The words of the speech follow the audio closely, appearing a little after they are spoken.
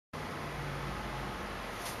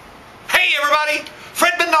right,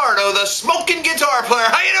 Fred Bernardo, the smoking guitar player.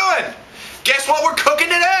 How you doing? Guess what we're cooking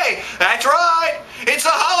today? That's right, it's the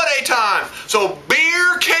holiday time. So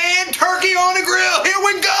beer can turkey on the grill. Here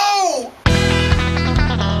we go.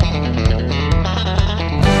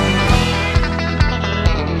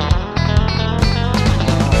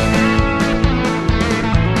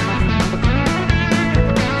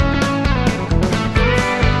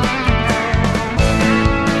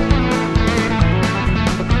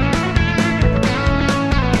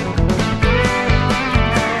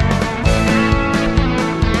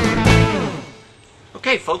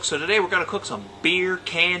 Okay folks, so today we're going to cook some beer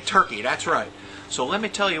can turkey, that's right. So let me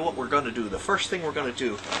tell you what we're going to do. The first thing we're going to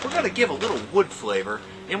do, we're going to give a little wood flavor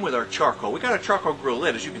in with our charcoal. We got a charcoal grill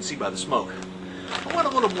lit, as you can see by the smoke. I want a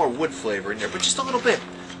little more wood flavor in there, but just a little bit.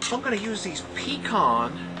 So I'm going to use these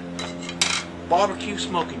pecan barbecue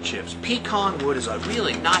smoking chips. Pecan wood is a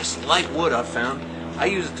really nice light wood I've found. I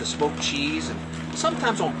use it to smoke cheese, and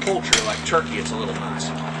sometimes on poultry like turkey it's a little nice.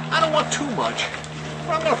 I don't want too much.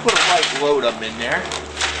 I'm going to put a light load of them in there,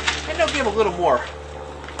 and they'll give a little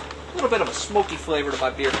bit of a smoky flavor to my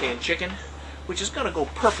beer can chicken, which is going to go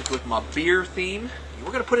perfect with my beer theme.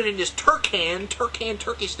 We're going to put it in this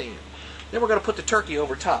turkey stand. Then we're going to put the turkey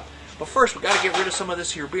over top. But first, we got to get rid of some of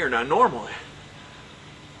this here beer. Now, normally,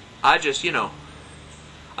 I just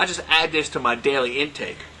add this to my daily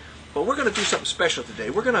intake. But we're going to do something special today.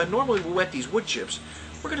 Normally we wet these wood chips.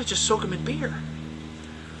 We're going to just soak them in beer.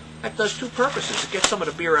 That does two purposes. It gets some of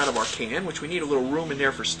the beer out of our can, which we need a little room in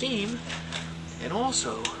there for steam. And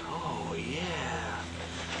also, oh yeah,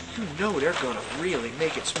 you know they're going to really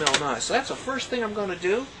make it smell nice. So that's the first thing I'm going to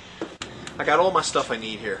do. I got all my stuff I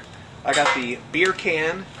need here. I got the beer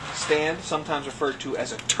can stand, sometimes referred to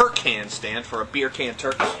as a turcan stand for a beer can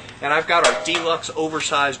turkey. And I've got our deluxe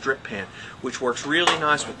oversized drip pan, which works really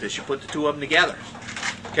nice with this. You put the two of them together.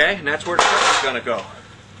 Okay, and that's where the turkey's going to go.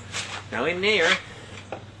 Now in there,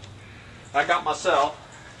 I got myself,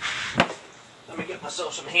 let me get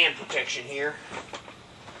myself some hand protection here.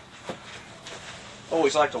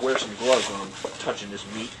 Always like to wear some gloves when I'm touching this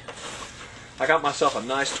meat. I got myself a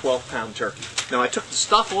nice 12-pound turkey. Now I took the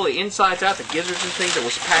stuff, all the insides out, the gizzards and things that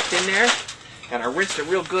was packed in there, and I rinsed it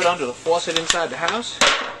real good under the faucet inside the house.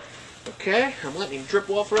 Okay, I'm letting him drip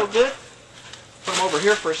off real good. Put him over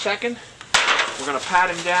here for a second. We're going to pat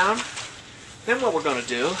him down. Then what we're going to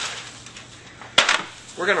do,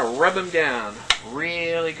 we're going to rub him down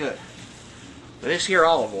really good with this here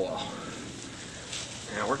olive oil.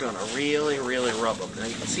 Now we're going to really rub him. Now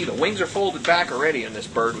you can see the wings are folded back already in this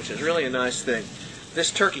bird, which is really a nice thing.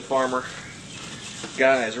 This turkey farmer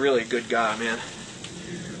guy is really a good guy, man.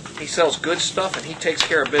 He sells good stuff and he takes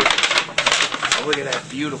care of business. Now look at that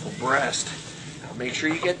beautiful breast. Now make sure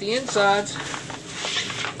you get the insides.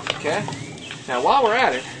 Okay? Now while we're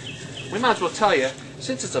at it, we might as well tell you,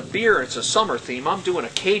 since it's a beer, it's a summer theme, I'm doing a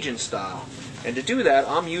Cajun style. And to do that,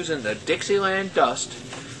 I'm using the Dixieland Dust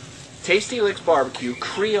Tasty Licks Barbecue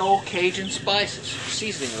Creole Cajun Spices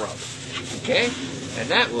seasoning rub. Okay? And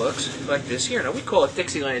that looks like this here. Now we call it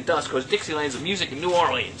Dixieland Dust because Dixieland's the music in New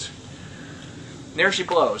Orleans. And there she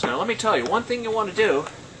blows. Now let me tell you, one thing you want to do,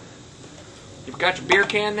 you've got your beer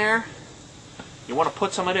can there, you want to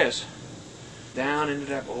put some of this down into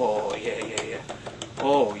that. Oh, yeah.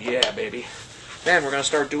 Oh, yeah, baby. Then we're going to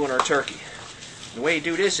start doing our turkey. The way you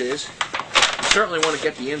do this is, you certainly want to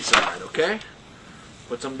get the inside, okay?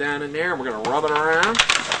 Put some down in there, and we're going to rub it around.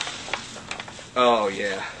 Oh,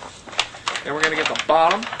 yeah. Then we're going to get the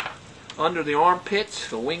bottom, under the armpits,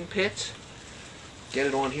 the wing pits. Get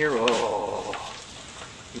it on here. Oh,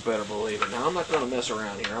 you better believe it. Now, I'm not going to mess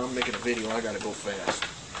around here. I'm making a video. I got to go fast.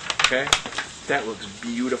 Okay? That looks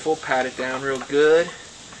beautiful. Pat it down real good.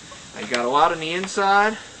 Now, you got a lot on the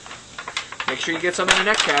inside. Make sure you get some in the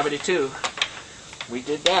neck cavity too. We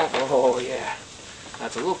did that. Oh yeah.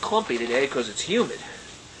 That's a little clumpy today because it's humid.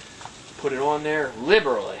 Put it on there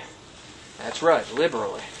liberally. That's right,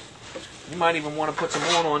 liberally. You might even want to put some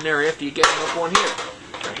more on there after you get them up on here.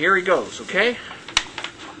 Now here he goes, okay?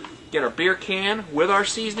 Get our beer can with our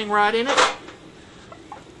seasoning right in it.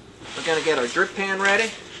 We're going to get our drip pan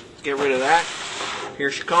ready. Let's get rid of that.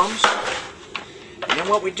 Here she comes. And then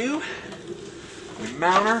what we do, we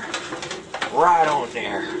mount her right on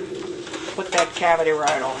there. Put that cavity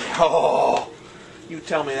right on there. Oh, you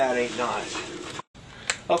tell me that ain't nice.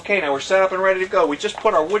 Okay, now we're set up and ready to go. We just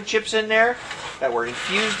put our wood chips in there that were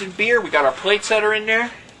infused in beer. We got our plate setter in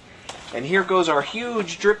there. And here goes our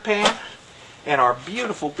huge drip pan and our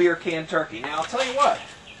beautiful beer can turkey. Now, I'll tell you what.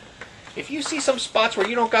 If you see some spots where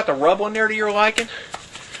you don't got the rub on there to your liking,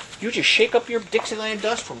 you just shake up your Dixieland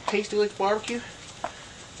Dust from Tasty Licks Barbecue.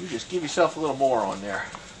 You just give yourself a little more on there.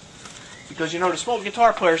 Because you know the Smoking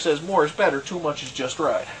Guitar Player says more is better, too much is just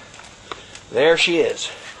right. There she is.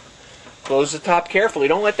 Close the top carefully.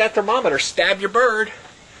 Don't let that thermometer stab your bird.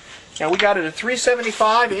 Now we got it at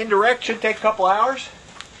 375 indirect, should take a couple hours.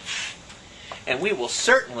 And we will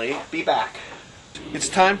certainly be back. It's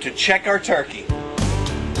time to check our turkey.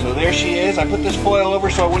 So there she is. I put this foil over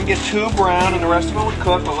so it wouldn't get too brown and the rest of it would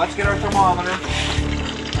cook, but let's get our thermometer.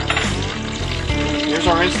 Here's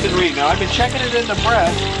our instant read. Now I've been checking it in the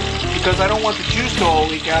breast because I don't want the juice to all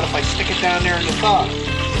leak out if I stick it down there in the thigh.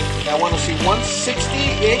 I want to see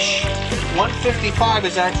 160-ish. 155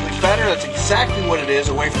 is actually better. That's exactly what it is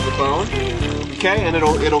away from the bone. Okay, and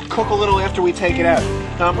it'll cook a little after we take it out.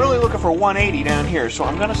 Now I'm really looking for 180 down here, so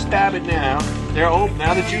I'm gonna stab it now. There, oh,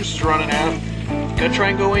 now the juice is running out. Gonna try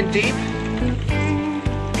and go in deep.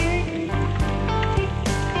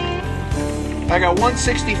 I got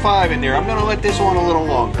 165 in there. I'm gonna let this on a little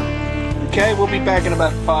longer. Okay, we'll be back in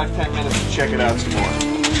about 5-10 minutes to check it out some more.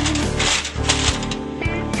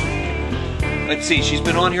 Let's see, she's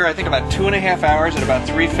been on here I think about 2.5 hours at about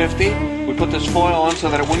 350. We put this foil on so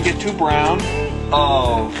that it wouldn't get too brown.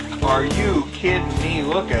 Oh, are you kidding me?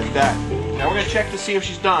 Look at that. Now we're going to check to see if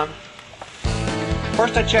she's done.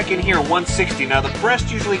 First I check in here 160. Now the breast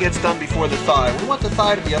usually gets done before the thigh. We want the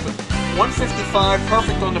thigh to be up at 155,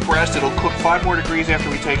 perfect on the breast. It'll cook 5 more degrees after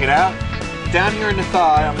we take it out. Down here in the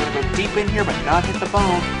thigh, I'm going to go deep in here but not hit the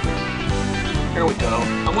bone. Here we go.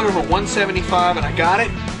 I'm looking for 175 and I got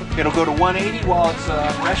it. It'll go to 180 while it's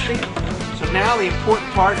resting. So now the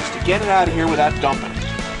important part is to get it out of here without dumping it.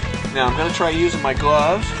 Now I'm going to try using my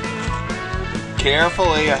gloves.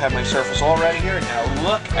 Carefully, I have my surface all ready here. Now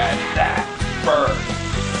look at that bird.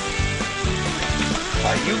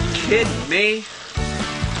 Are you kidding me?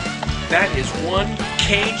 That is one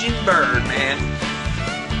Cajun bird, man.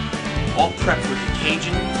 All prepped with the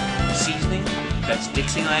Cajun seasoning. That's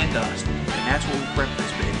Dixieland dust. And that's what we prep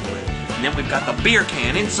this baby with. And then we've got the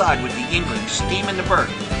Beercan inside with the England steaming the bird.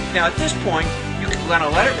 Now at this point, you're going to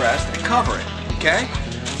let it rest and cover it, okay?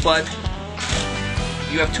 But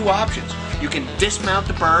you have two options. You can dismount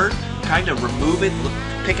the bird, kind of remove it,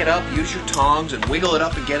 pick it up, use your tongs and wiggle it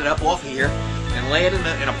up and get it up off of here and lay it in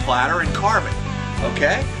a platter and carve it,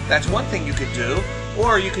 okay? That's one thing you could do.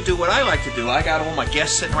 Or you could do what I like to do. I got all my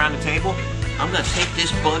guests sitting around the table. I'm going to take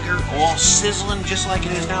this bugger all sizzling just like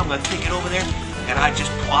it is now. I'm going to take it over there and I just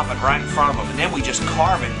plop it right in front of them. And then we just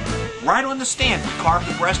carve it right on the stand. We carve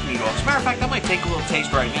the breast meat off. As a matter of fact, I might take a little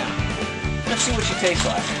taste right now. Let's see what she tastes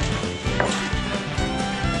like.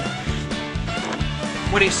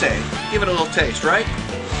 What do you say? Give it a little taste, right?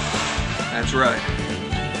 That's right.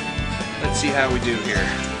 Let's see how we do here.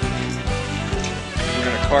 We're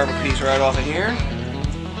going to carve a piece right off of here.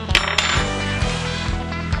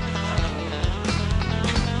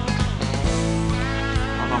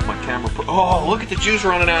 Oh, look at the juice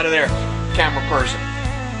running out of there, camera person.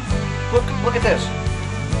 Look at this.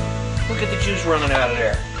 Look at the juice running out of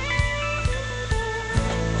there.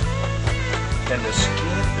 And the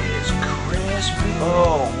skin is crispy.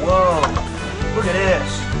 Oh, whoa. Look at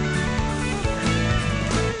this.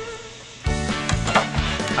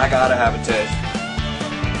 I gotta have a taste.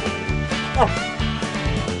 Oh.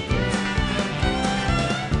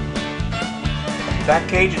 That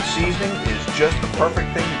Cajun seasoning is just the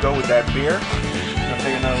perfect thing to go with that beer. I'm going to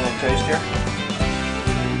take another little taste here.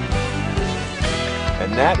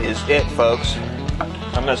 And that is it, folks.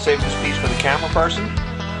 I'm going to save this piece for the camera person.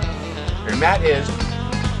 And that is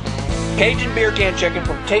Cajun Beercan chicken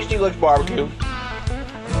from Tasty Licks Barbecue.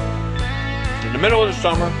 In the middle of the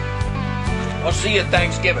summer. I'll see you at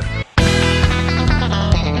Thanksgiving.